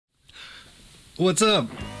What's up?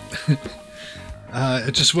 I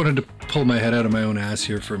just wanted to pull my head out of my own ass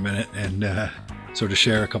here for a minute and sort of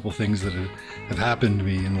share a couple things that have happened to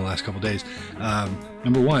me in the last couple days.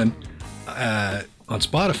 Number one, on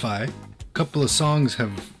Spotify, a couple of songs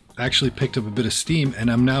have actually picked up a bit of steam,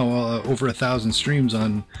 and I'm now over 1,000 streams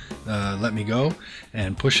on Let Me Go,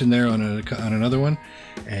 and pushing there on another one,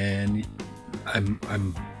 and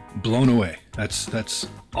I'm blown away. That's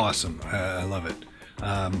awesome. I love it.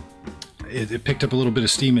 It picked up a little bit of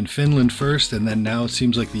steam in Finland first, and then now it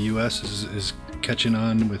seems like the US is catching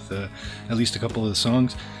on with at least a couple of the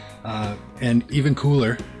songs. And even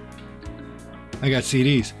cooler, I got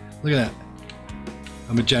CDs. Look at that.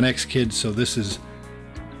 I'm a Gen X kid, so this is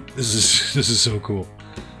so cool.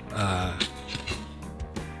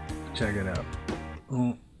 Check it out.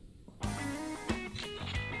 Oh.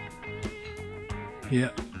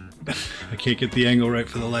 Yeah. I can't get the angle right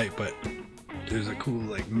for the light, but there's a cool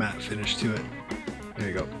like matte finish to it. There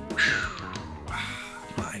you go.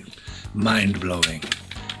 Mind blowing.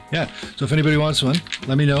 Yeah, so if anybody wants one,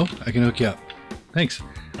 let me know. I can hook you up. Thanks.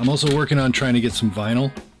 I'm also working on trying to get some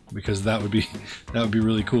vinyl, because that would be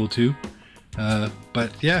really cool too.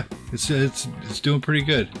 But yeah, it's doing pretty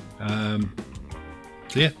good. So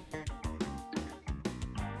yeah,